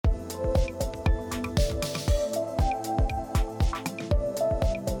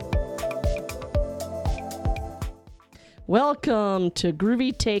Welcome to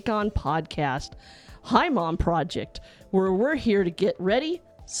Groovy Take On Podcast, Hi Mom Project, where we're here to get ready,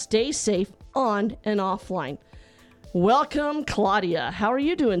 stay safe on and offline. Welcome, Claudia. How are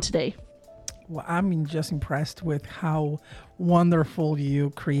you doing today? Well, I'm just impressed with how wonderful you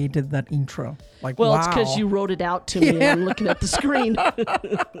created that intro. It's wow. because you wrote it out to me and I'm looking at the screen.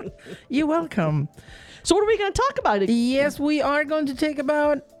 You're welcome. So what are we going to talk about? Yes, we are going to take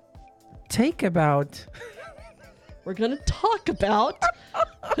about. We're going to talk about...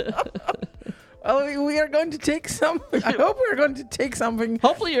 Well, we are going to take something. I hope we're going to take something.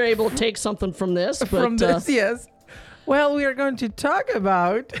 Hopefully you're able to take something from this. From this, yes. Well, we are going to talk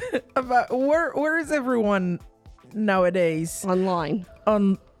about where is everyone nowadays? Online.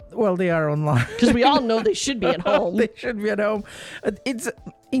 Well, they are online. Because we all know they should be at home. They should be at home. It's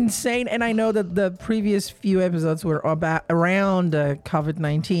insane. And I know that the previous few episodes were around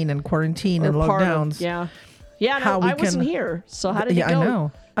COVID-19 and quarantine and lockdowns. Yeah, no, I wasn't here. So how did it go? Yeah, I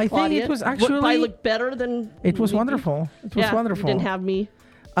know. I think it was actually... I look better than... It was wonderful. It was wonderful. You didn't have me.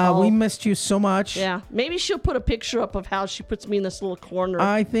 We missed you so much. Yeah. Maybe she'll put a picture up of how she puts me in this little corner.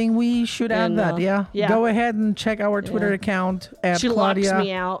 I think we should add that, yeah. Go ahead and check our Twitter account at she Claudia locks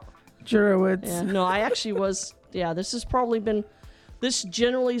me out. Jurowitz. Yeah. No, I actually was... Yeah, this has probably been... This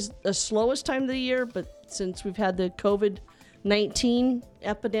generally is the slowest time of the year, but since we've had the COVID-19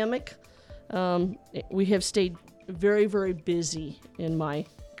 epidemic, we have stayed very, very busy in my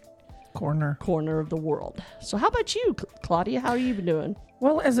corner of the world. So how about you, Claudia? How are you been doing?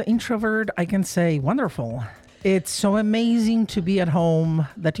 Well, as an introvert, I can say wonderful. It's so amazing to be at home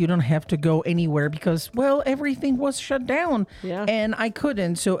that you don't have to go anywhere because, well, everything was shut down. Yeah. And I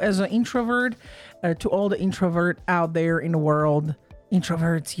couldn't. So as an introvert, to all the introvert out there in the world,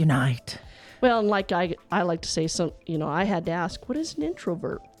 introverts unite. Well, and like I like to say, I had to ask, what is an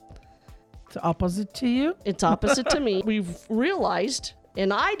introvert? It's opposite to you? It's opposite to me. We've realized,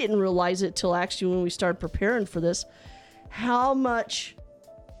 and I didn't realize it till actually when we started preparing for this, how much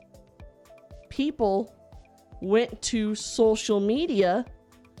people went to social media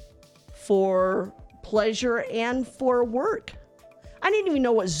for pleasure and for work. I didn't even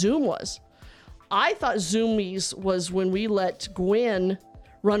know what Zoom was. I thought Zoomies was when we let Gwen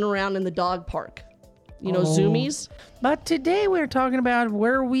run around in the dog park. You know, Zoomies? But today we're talking about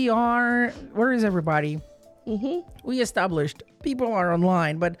where we are. Where is everybody? Mm-hmm. We established people are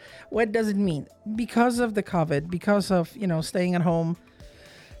online, but what does it mean? Because of the COVID, because of, staying at home,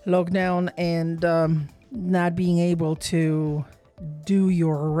 lockdown, and not being able to do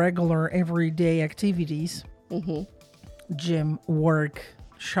your regular everyday activities, gym, work,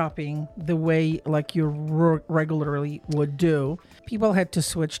 shopping, the way like you regularly would do, people had to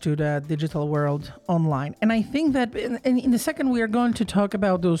switch to the digital world online. And I think that in the second we are going to talk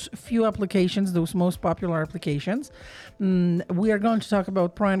about those few applications, those most popular applications. We are going to talk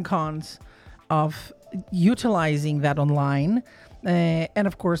about pro and cons of utilizing that online. And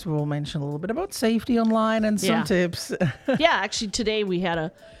of course, we will mention a little bit about safety online and some tips. Actually, today we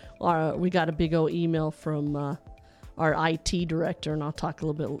had we got a big old email from our IT director, and I'll talk a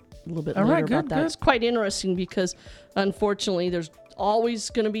little bit later about that. Good. It's quite interesting because, unfortunately, there's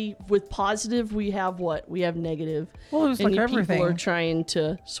always going to be, with positive, we have negative. Well, it's like everything. People are trying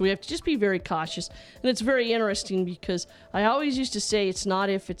to, so we have to just be very cautious. And it's very interesting because I always used to say it's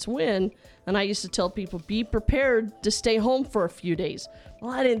not if, it's when. And I used to tell people, be prepared to stay home for a few days.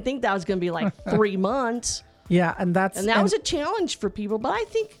 Well, I didn't think that was going to be like 3 months. Yeah, and that was a challenge for people. But I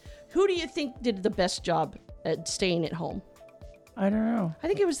think, who do you think did the best job at staying at home? I don't know. I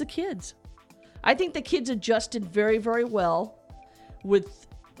think it was the kids. I think the kids adjusted very, very well with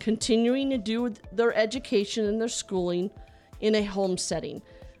continuing to do their education and their schooling in a home setting.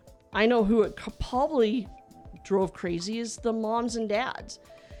 I know who it probably drove crazy is the moms and dads.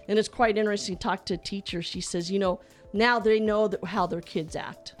 And it's quite interesting to talk to a teacher. She says, now they know how their kids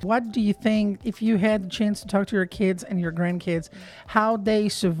act. What do you think, if you had the chance to talk to your kids and your grandkids, how they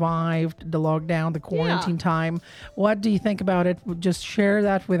survived the lockdown, the quarantine time? What do you think about it? Just share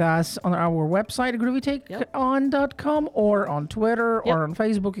that with us on our website, groovytakeon.com, or on Twitter or on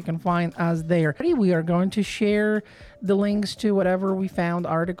Facebook. You can find us there. We are going to share the links to whatever we found,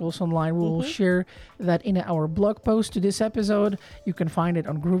 articles online. We will share that in our blog post to this episode. You can find it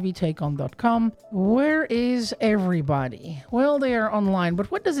on groovytakeon.com. Where is everybody? Well, they are online, but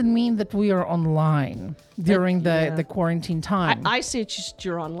what does it mean that we are online during the quarantine time? I say it's just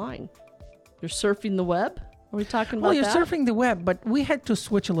you're online. You're surfing the web. Are we talking about Well, you're that? surfing the web, but we had to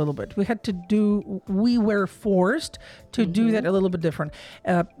switch a little bit. We were forced to do that a little bit different.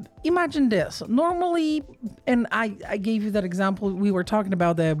 Imagine this. Normally, and I gave you that example, we were talking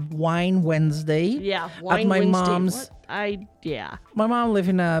about the Wine Wednesday. Yeah, at Wine my Wednesday. mom's. Yeah. My mom lived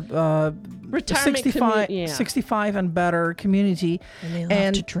in a Retirement 65, commu- yeah. 65 and better community. And they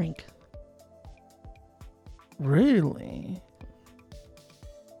love to drink. Really?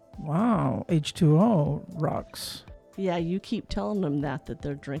 Wow, H2O rocks. Yeah, you keep telling them that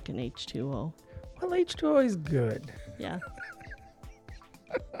they're drinking H2O. Well, H2O is good. Yeah.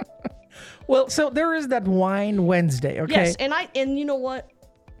 Well, so there is that Wine Wednesday, okay? Yes, and you know what?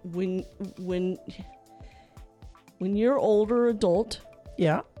 When you're older adult,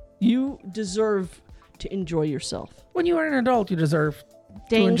 Yeah. you deserve to enjoy yourself. When you are an adult, you deserve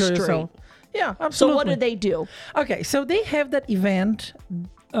to Dang enjoy straight. yourself. Yeah, So absolutely. what do they do? Okay, so they have that event,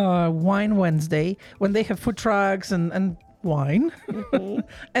 Wine Wednesday, when they have food trucks and wine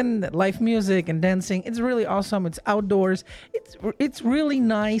and live music and dancing. It's really awesome. It's outdoors. It's really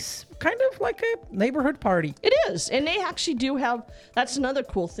nice, kind of like a neighborhood party. It is, and they actually do have. That's another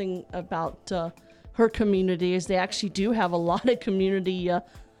cool thing about her community is they actually do have a lot of community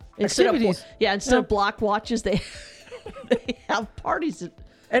instead Activities. instead of block watches, they they have parties.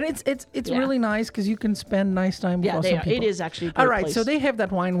 And it's Yeah. really nice because you can spend nice time with Yeah, awesome people. it is actually a great All right, place. so they have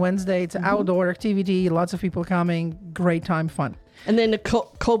that Wine Wednesday. It's an outdoor activity. Lots of people coming. Great time, fun. And then the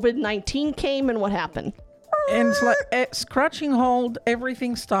COVID-19 came, and what happened? And it's like scratching hold.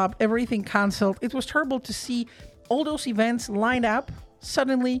 Everything stopped. Everything canceled. It was terrible to see all those events lined up.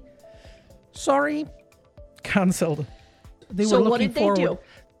 Suddenly, sorry, canceled. They So were what looking did they forward.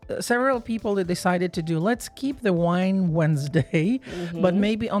 Several people that decided to do, let's keep the Wine Wednesday, but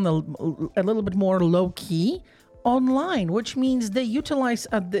maybe on a little bit more low key online, which means they utilize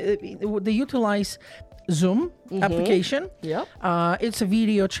Zoom application. Yep. It's a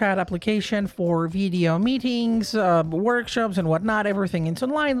video chat application for video meetings, workshops, and whatnot. Everything it's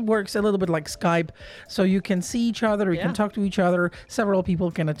online works a little bit like Skype, so you can see each other, you Yeah. can talk to each other. Several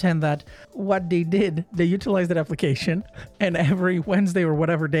people can attend that. What they did, they utilized that application, and every Wednesday or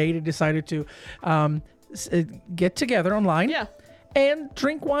whatever day, they decided to get together online. Yeah. And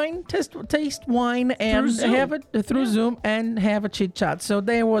drink wine, taste wine, and Through Zoom. have it through Zoom and have a chit chat. So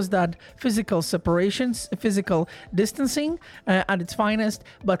there was that physical separations, physical distancing at its finest,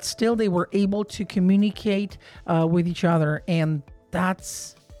 but still they were able to communicate with each other, and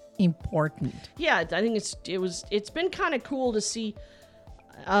that's important. Yeah, I think it's been kind of cool to see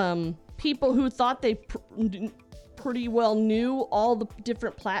people who thought they pretty well knew all the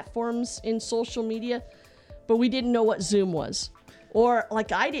different platforms in social media, but we didn't know what Zoom was. Or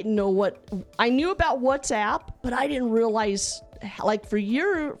like I knew about WhatsApp, but I didn't realize, like for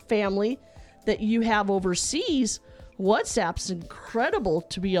your family that you have overseas, WhatsApp's incredible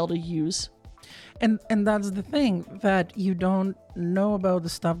to be able to use. And that's the thing, that you don't know about the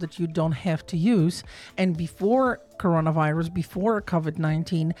stuff that you don't have to use. And before coronavirus, before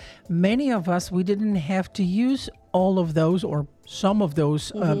COVID-19, many of us, we didn't have to use all of those or some of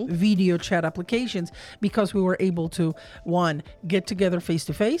those video chat applications because we were able to, one, get together face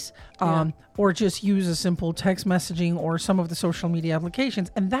to face, or just use a simple text messaging or some of the social media applications.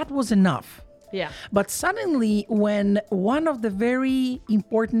 And that was enough. Yeah. But suddenly, when one of the very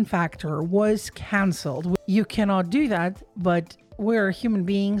important factor was canceled, you cannot do that, but we're human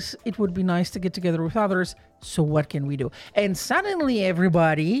beings. It would be nice to get together with others. So what can we do? And suddenly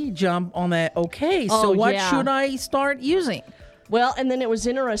everybody jumped on that, okay, so Oh, what yeah. should I start using? Well, and then it was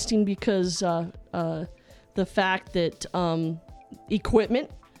interesting because the fact that equipment,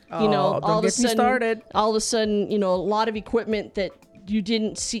 don't all of a get me sudden, started. all of a sudden, a lot of equipment that you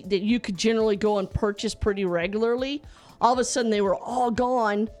didn't see that you could generally go and purchase pretty regularly. All of a sudden, they were all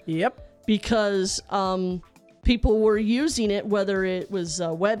gone Yep. because people were using it, whether it was a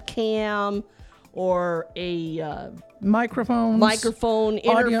webcam or a Microphones. microphone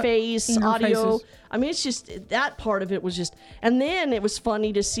audio audio. interfaces. I mean, it's just that part of it was just, and then it was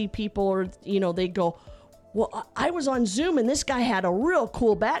funny to see people, or they go, well, I was on Zoom and this guy had a real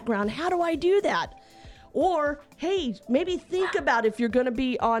cool background. How do I do that? Or, hey, maybe think about if you're going to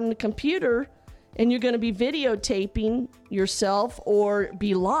be on the computer and you're going to be videotaping yourself or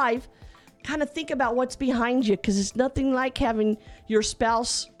be live, kind of think about what's behind you, because it's nothing like having your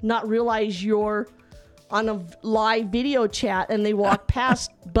spouse not realize you're on a live video chat and they walk past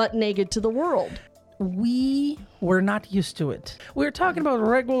butt naked to the world. We were not used to it. We're talking about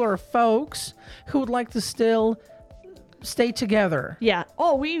regular folks who would like to still stay together. Yeah.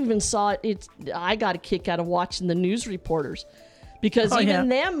 Oh, we even saw it. I got a kick out of watching the news reporters because even yeah.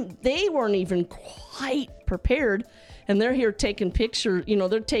 them, they weren't even quite prepared. And they're here taking pictures,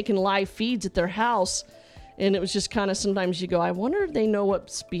 they're taking live feeds at their house. And it was just kind of, sometimes you go, I wonder if they know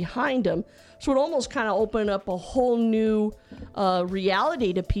what's behind them. So it almost kind of opened up a whole new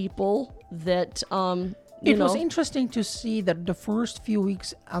reality to people that, It was interesting to see that the first few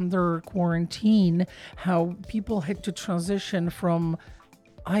weeks under quarantine, how people had to transition from,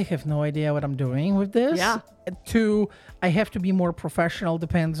 I have no idea what I'm doing with this, to I have to be more professional,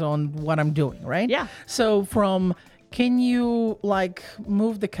 depends on what I'm doing, right? Yeah. So from, can you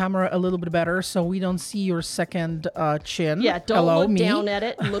move the camera a little bit better so we don't see your second chin? Yeah, don't Hello, look me. down at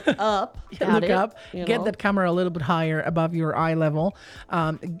it. Look up at Look it. up, get that camera a little bit higher above your eye level.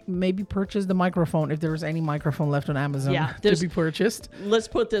 Maybe purchase the microphone if there's any microphone left on Amazon to be purchased. Let's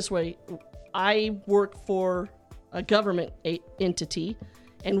put it this way. I work for a government entity,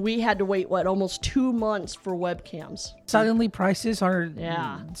 and we had to wait, almost 2 months for webcams. Suddenly prices are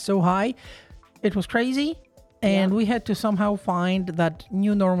so high. It was crazy. And we had to somehow find that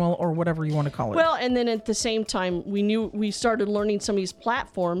new normal or whatever you want to call it. Well, and then at the same time, we started learning some of these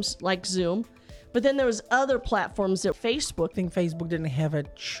platforms like Zoom, but then there was other platforms that Facebook. I think Facebook didn't have a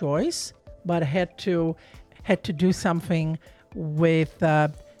choice, but had to do something with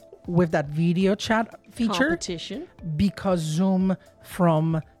that video chat feature. Competition. Because Zoom,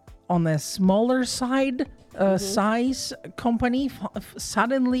 from on a smaller side size company,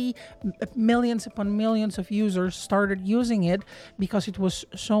 suddenly millions upon millions of users started using it because it was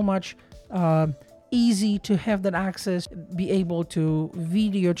so much easy to have that access, be able to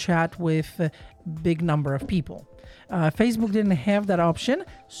video chat with a big number of people. Facebook didn't have that option.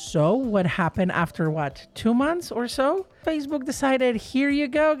 So what happened after 2 months or so? Facebook decided, here you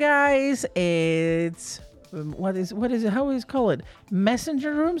go, guys. It's what is it? How is it called?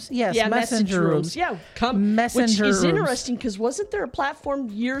 Messenger rooms? Yes, Yeah, messenger rooms. Yeah, Messenger which is rooms. interesting because wasn't there a platform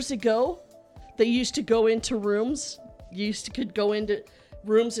years ago that used to go into rooms? Could go into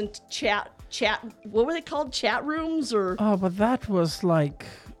rooms and chat. What were they called? Chat rooms or? Oh, but that was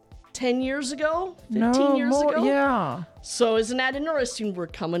 10 years ago, 15 years ago. Yeah. So isn't that interesting? We're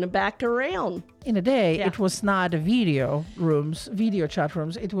coming back around. In a day, it was not video chat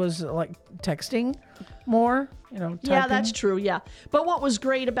rooms. It was texting more, typing. Yeah, that's true. Yeah. But what was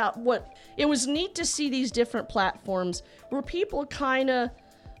great about it was neat to see these different platforms where people kind of,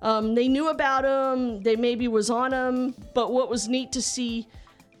 they knew about them, they maybe was on them, but what was neat to see,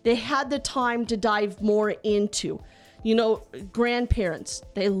 they had the time to dive more into. Grandparents,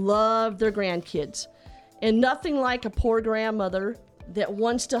 they love their grandkids. And nothing like a poor grandmother that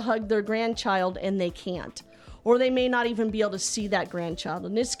wants to hug their grandchild and they can't. Or they may not even be able to see that grandchild.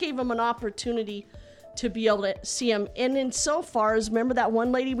 And this gave them an opportunity to be able to see them. And in so far as, remember that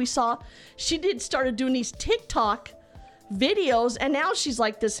one lady we saw? She started doing these TikTok videos, and now she's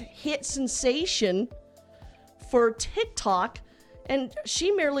like this hit sensation for TikTok. And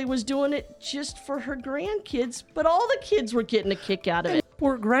she merely was doing it just for her grandkids, but all the kids were getting a kick out of it.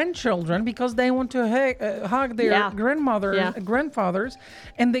 Poor grandchildren, because they want to hug their grandfathers,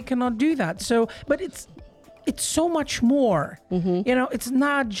 and they cannot do that. So, but it's so much more. Mm-hmm. It's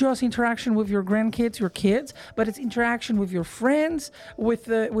not just interaction with your grandkids, your kids, but it's interaction with your friends,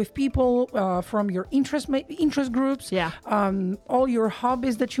 with people from your interest groups. Yeah. All your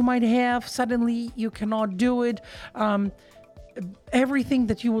hobbies that you might have, suddenly you cannot do it. Everything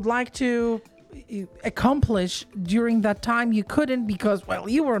that you would like to accomplish during that time, you couldn't because,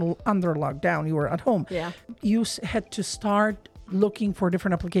 you were under lockdown, you were at home. Yeah. You had to start looking for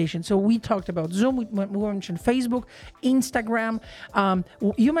different applications. So we talked about Zoom, we mentioned Facebook, Instagram.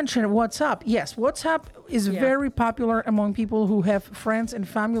 You mentioned WhatsApp. Yes, WhatsApp is very popular among people who have friends and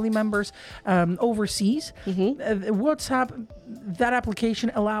family members overseas. Mm-hmm. WhatsApp, that application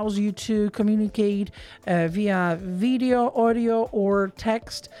allows you to communicate via video, audio, or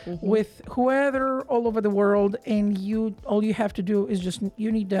text with whoever all over the world, and all you have to do is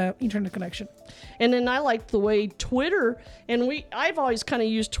you need the internet connection. And then I like the way Twitter, and I've always kind of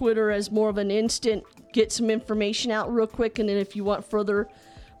used Twitter as more of an instant, get some information out real quick, and then if you want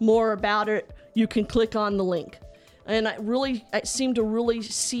more about it, you can click on the link. And I seem to really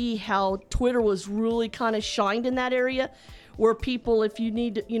see how Twitter was really kind of shined in that area, where people, if you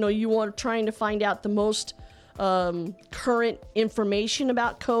need, you want trying to find out the most current information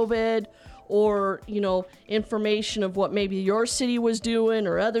about COVID, or, information of what maybe your city was doing,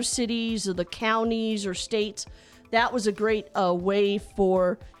 or other cities, or the counties or states. That was a great way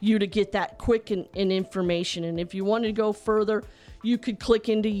for you to get that quick and information. And if you wanted to go further, you could click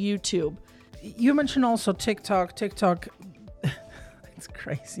into YouTube. You mentioned also TikTok. It's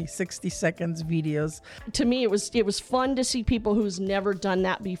crazy. 60 seconds videos. To me, it was fun to see people who's never done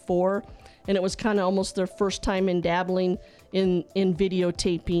that before, and it was kind of almost their first time in dabbling in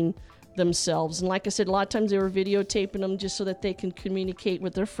videotaping themselves. And like I said, a lot of times they were videotaping them just so that they can communicate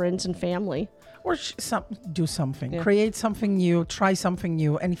with their friends and family. Or do something. Yeah. Create something new. Try something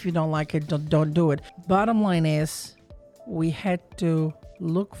new. And if you don't like it, don't do it. Bottom line is, we had to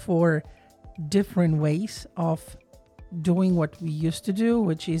look for different ways of doing what we used to do,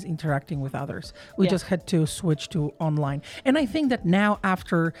 which is interacting with others. We just had to switch to online. And I think that now,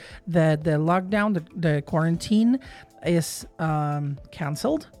 after the lockdown, the quarantine is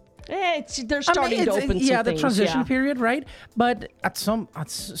canceled. They're starting to open some the things, transition period, right? But at some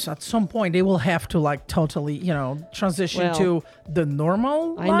point, they will have to like totally, transition to the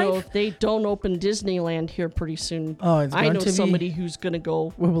normal life. I know if they don't open Disneyland here pretty soon, I know somebody who's going to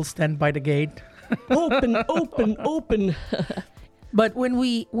go. We will stand by the gate. Open. But when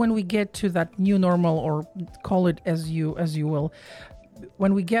we get to that new normal, or call it as you will,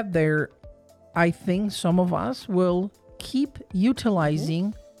 when we get there, I think some of us will keep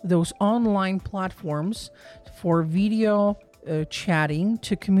utilizing those online platforms for video chatting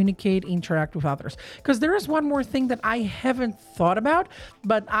to communicate, interact with others. Because there is one more thing that I haven't thought about,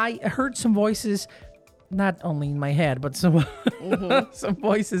 but I heard some voices, not only in my head, but some some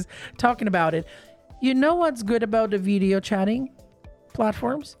voices talking about it. You know what's good about the video chatting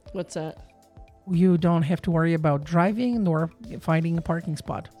platforms? What's that? You don't have to worry about driving nor finding a parking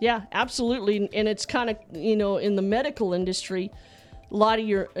spot. Yeah, absolutely. And it's kind of, in the medical industry, a lot of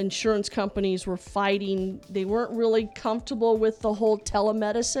your insurance companies were fighting. They weren't really comfortable with the whole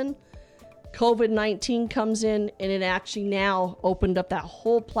telemedicine. COVID-19 comes in, and it actually now opened up that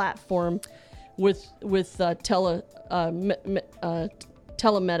whole platform with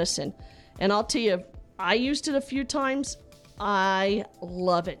telemedicine. And I'll tell you, I used it a few times. I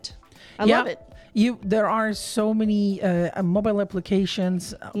love it. I love it. There are so many mobile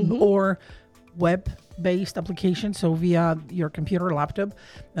applications or web-based applications, so via your computer, laptop,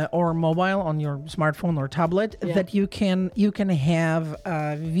 or mobile on your smartphone or tablet, that you can have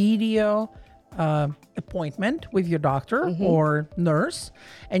a video appointment with your doctor or nurse,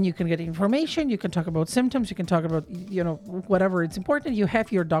 and you can get information. You can talk about symptoms. You can talk about whatever it's important. You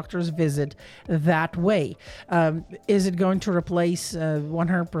have your doctor's visit that way. Is it going to replace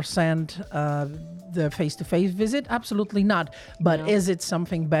 100% the face-to-face visit? Absolutely not. But is it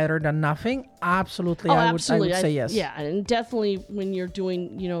something better than nothing? Absolutely. I would say yes. Yeah, and definitely when you're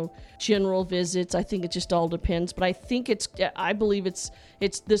doing general visits, I think it just all depends. But I believe this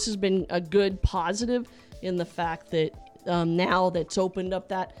has been a good positive in the fact that now that's opened up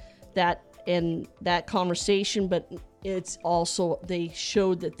that conversation, but it's also they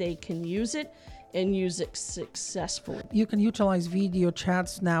showed that they can use it and use it successfully. You can utilize video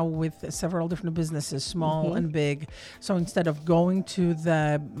chats now with several different businesses, small and big. So instead of going to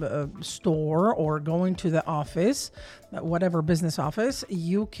the store or going to the office, whatever business office,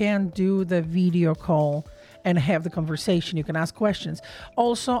 you can do the video call and have the conversation. You can ask questions.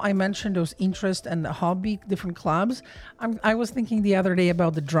 Also, I mentioned those interest and hobby different clubs. I was thinking the other day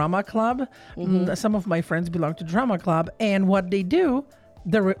about the drama club. Some of my friends belong to drama club, and what they do,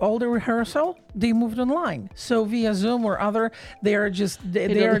 all the rehearsal, they moved online. So via Zoom or other, they are just. I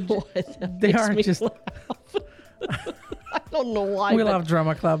don't know why. We love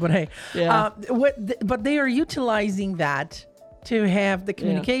drama club, but hey, but they are utilizing that to have the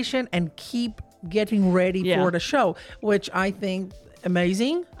communication and keep getting ready for the show, which I think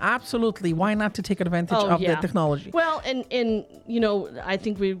amazing. Absolutely. Why not to take advantage of the technology? Well, and I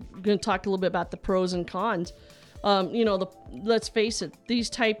think we're going to talk a little bit about the pros and cons. Let's face it,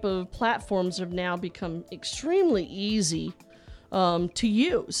 these type of platforms have now become extremely easy to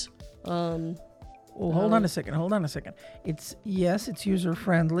use. Hold on a second. It's user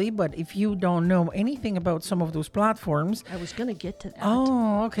friendly, but if you don't know anything about some of those platforms, I was going to get to that.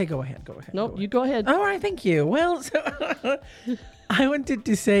 Oh, okay. Go ahead. Nope, you go ahead. All right. Thank you. Well, so I wanted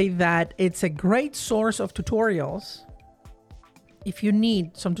to say that it's a great source of tutorials. If you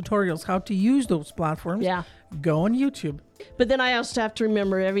need some tutorials how to use those platforms, go on YouTube. But then I also have to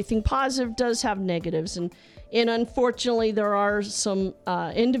remember everything positive does have negatives. And unfortunately, there are some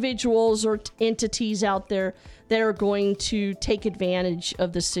individuals or entities out there that are going to take advantage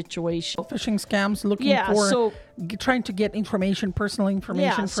of the situation. Phishing scams, trying to get personal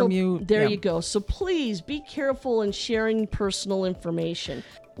information from you. There you go. So please be careful in sharing personal information.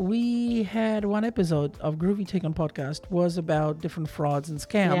 we had one episode of Groovy Take On podcast was about different frauds and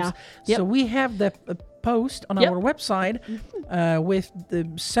scams. Yeah. Yep. So we have the post on Yep. our website with the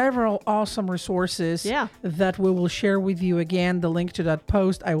several awesome resources Yeah. that we will share with you. Again, the link to that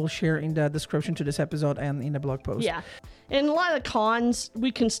post I will share in the description to this episode and in the blog post. Yeah. And a lot of the cons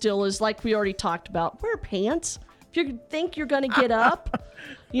we can still is like we already talked about, wear pants. If you think you're going to get up,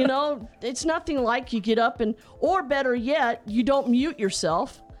 you know, it's nothing like you get up and, or better yet, you don't mute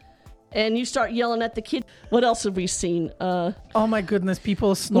yourself and you start yelling at the kid. What else have we seen? Oh my goodness,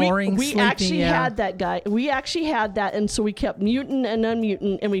 people snoring, we sleeping. actually had that guy. We actually had that, and so we kept muting and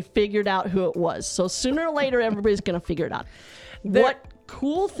unmuting, and we figured out who it was. So sooner or later, everybody's going to figure it out. What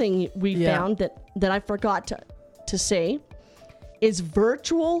cool thing we found that I forgot to say is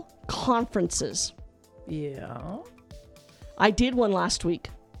virtual conferences. Yeah. I did one last week.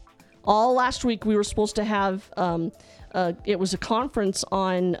 All last week we were supposed to have, it was a conference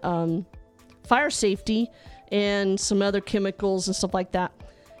on fire safety and some other chemicals and stuff like that.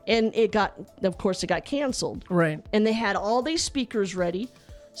 And it got canceled. Right. And they had all these speakers ready.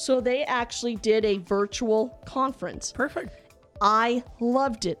 So they actually did a virtual conference. Perfect. I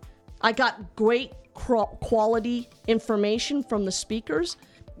loved it. I got great quality information from the speakers.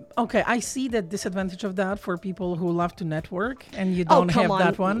 Okay, I see the disadvantage of that for people who love to network and you don't have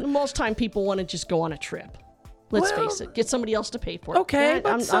that one. Most time people want to just go on a trip. Let's face it. Get somebody else to pay for it. Okay,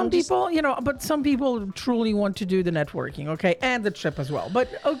 Yeah, but some people truly want to do the networking, okay, and the trip as well. But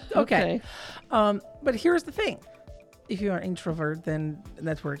okay. But here's the thing. If you are an introvert, then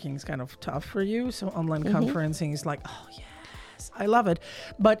networking is kind of tough for you. So online conferencing is like, oh yes, I love it.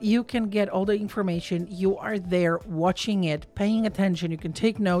 But you can get all the information. You are there watching it, paying attention. You can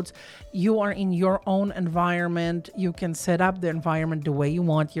take notes. You are in your own environment. You can set up the environment the way you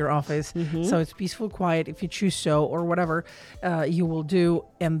want your office. So it's peaceful, quiet if you choose so, or whatever you will do.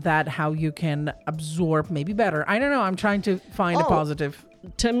 And that how you can absorb maybe better. I don't know. I'm trying to find a positive.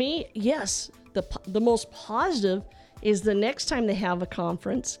 To me, yes. The most positive is the next time they have a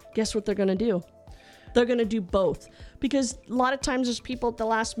conference, guess what they're going to do? They're going to do both. Because a lot of times there's people at the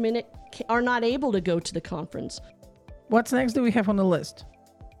last minute are not able to go to the conference. What's next do we have on the list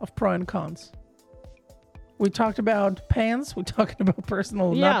of pro and cons? We talked about pants. We talked about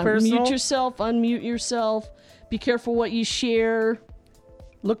personal, not personal. Mute yourself, unmute yourself. Be careful what you share.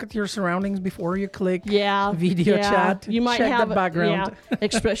 Look at your surroundings before you click video chat. You might check have the background.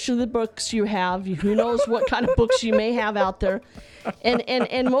 Especially the books you have. Who knows what kind of books you may have out there.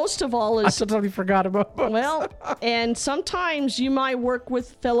 And most of all is... I totally forgot about books. Well, and sometimes you might work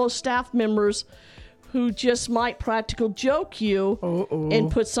with fellow staff members who just might practical joke you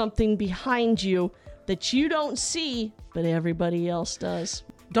and put something behind you that you don't see, but everybody else does.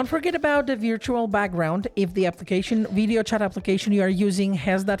 Don't forget about the virtual background. If the video chat application you are using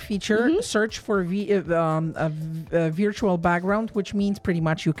has that feature, search for a virtual background, which means pretty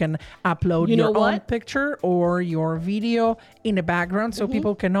much you can upload your own picture or your video in the background so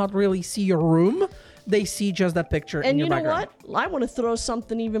people cannot really see your room. They see just that picture in your background. And you know what? I want to throw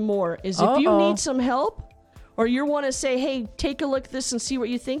something even more. Is if you need some help or you want to say, hey, take a look at this and see what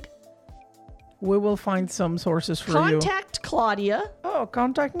you think. We will find some sources for you. Contact Claudia. Oh,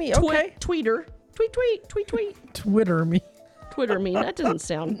 contact me. Okay. Tweet her. Tweet. Twitter me. Twitter me. That doesn't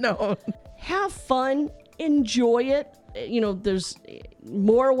sound... No. Have fun. Enjoy it. You know, there's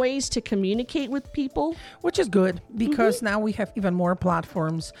more ways to communicate with people. Which is good because now we have even more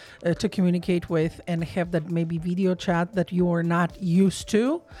platforms to communicate with and have that maybe video chat that you are not used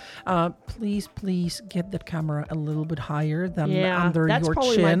to. Please get that camera a little bit higher than under your chin. That's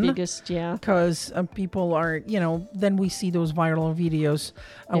probably my biggest, Because people are, then we see those viral videos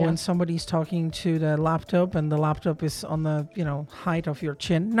when somebody's talking to the laptop and the laptop is on the, height of your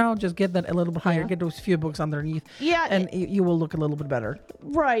chin. No, just get that a little bit higher. Get those few books underneath. Yeah. And you will look a little bit better.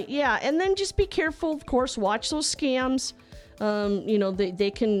 Right, yeah. And then just be careful, of course. Watch those scams.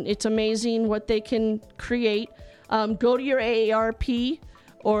 They can, it's amazing what they can create. Go to your AARP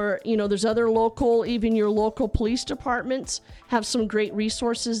or, there's other even your local police departments have some great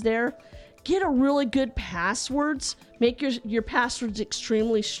resources there. Get a really good passwords. Make your passwords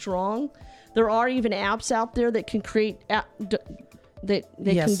extremely strong. There are even apps out there that can create create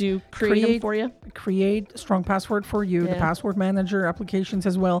them for you. Create strong password for you. The password manager applications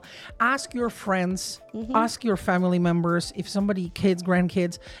as well. Ask your friends Ask your family members, if somebody, kids,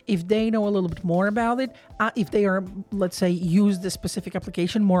 grandkids, if they know a little bit more about it, if they are, let's say, use the specific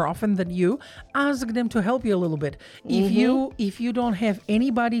application more often than you, ask them to help you a little bit. If you don't have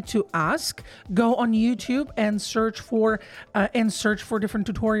anybody to ask, go on YouTube and search for different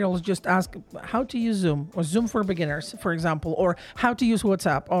tutorials. Just ask how to use Zoom, or Zoom for beginners, for example, or how to use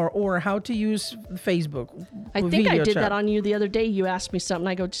WhatsApp, or how to use Facebook. I think I video did chat. that on you the other day. You asked me something.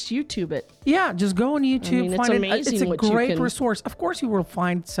 I go, just YouTube it. Yeah, just go on YouTube. I mean, it's find amazing It's a what you great can- resource. Of course, you will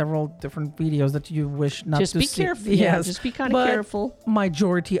find several different videos that you wish not Just to be see. careful. Yeah, just be kind of but careful.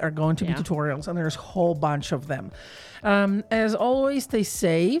 Majority are going to be Yeah. tutorials, and there's a whole bunch of them. As always, stay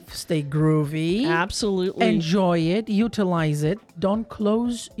safe, stay groovy. Absolutely. Enjoy it, utilize it. Don't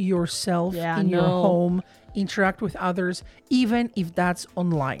close yourself in your no. home. Interact with others, even if that's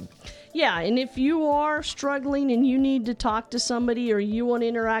online. Yeah, and if you are struggling and you need to talk to somebody or you want to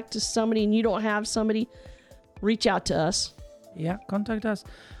interact with somebody and you don't have somebody, reach out to us. Yeah, contact us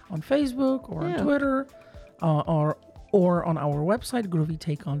on Facebook or Yeah. on Twitter, or on our website,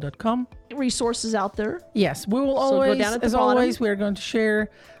 groovytakeon.com. Resources out there. Yes, we will go always, down at the as bottom. always, we are going to share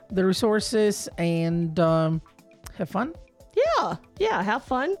the resources and have fun. Yeah, have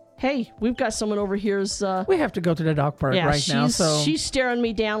fun. Hey, we've got someone over here's We have to go to the dog park right now, so she's staring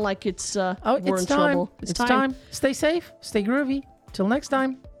me down like it's we're it's in time. trouble. It's time. Stay safe, stay groovy. Till next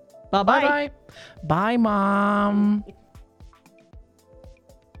time. Bye-bye. Bye-bye. Bye, Mom.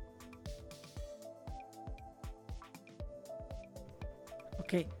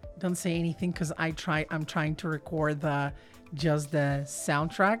 Okay, don't say anything because I'm trying to record just the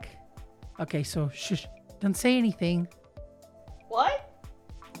soundtrack. Okay, so shush. Don't say anything.